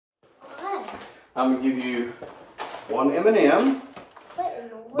I'm gonna give you one M&M.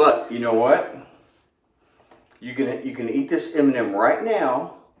 But you know what? You can eat this M&M right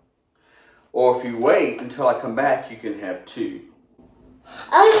now, or if you wait until I come back, you can have 2.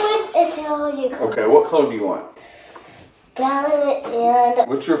 I'll wait until you come. Okay, what color do you want? Brown and...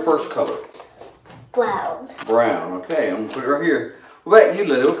 What's your first color? Brown. Brown, okay, I'm gonna put it right here. What about you,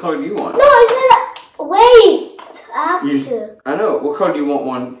 Lily? What color do you want? No, I said wait. After. I know. What color do you want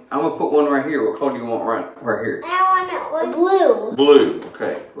one? I'm gonna put one right here. What color do you want right here? I want it blue. Blue,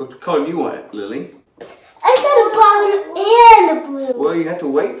 okay. What color do you want, Lily? I said brown and blue. Well, you have to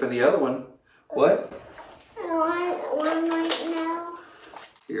wait for the other one. What? I want one right now.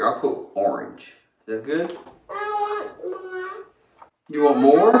 Here, I'll put orange. Is that good? I want more. You want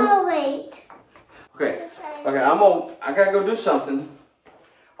more? I'll wait. Okay. Okay, I gotta go do something.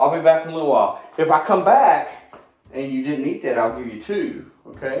 I'll be back in a little while. If I come back and you didn't eat that, I'll give you 2,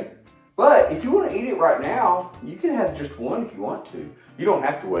 okay? But if you want to eat it right now, you can have just 1 if you want to. You don't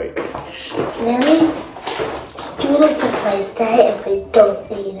have to wait. Lily, do a surprise day if we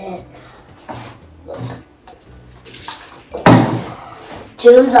don't eat it.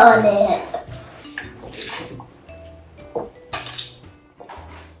 Zoom's on it.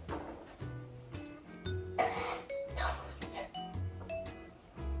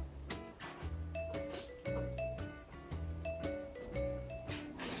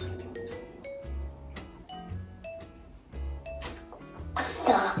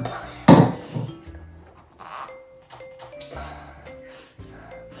 Stop.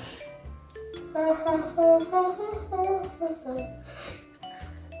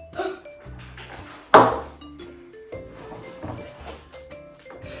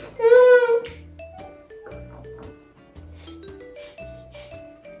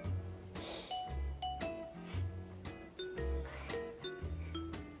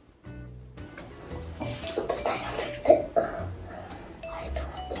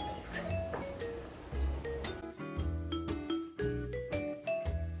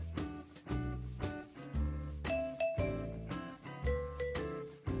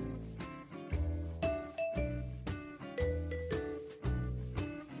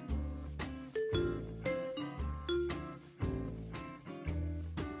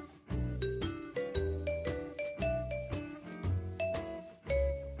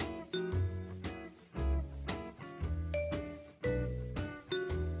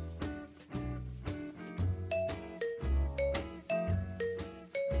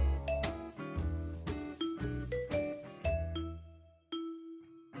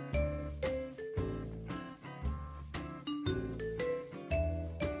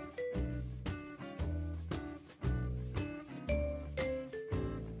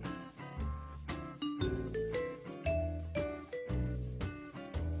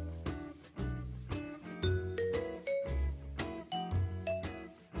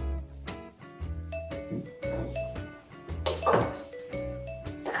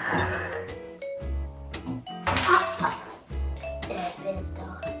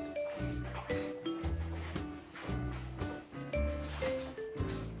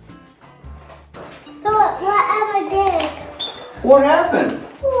 What happened?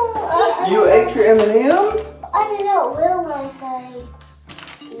 You ate your M&M? I didn't realize I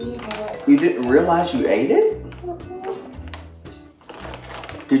ate it. You didn't realize you ate it?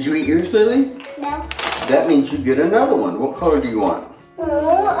 Did you eat yours, Lily? No. That means you get another one. What color do you want? I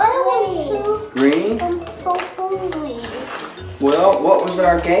want to. Green? I'm so hungry. Well, what was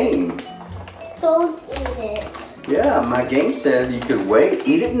our game? Don't eat it. Yeah, my game said you could wait,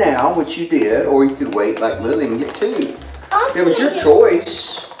 eat it now, which you did, or you could wait like Lily and get 2. It was your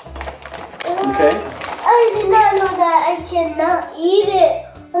choice. Okay? I did not know that I cannot eat it.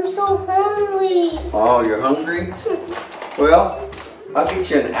 I'm so hungry. Oh, you're hungry? Well, I'll get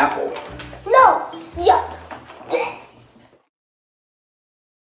you an apple. No, yuck.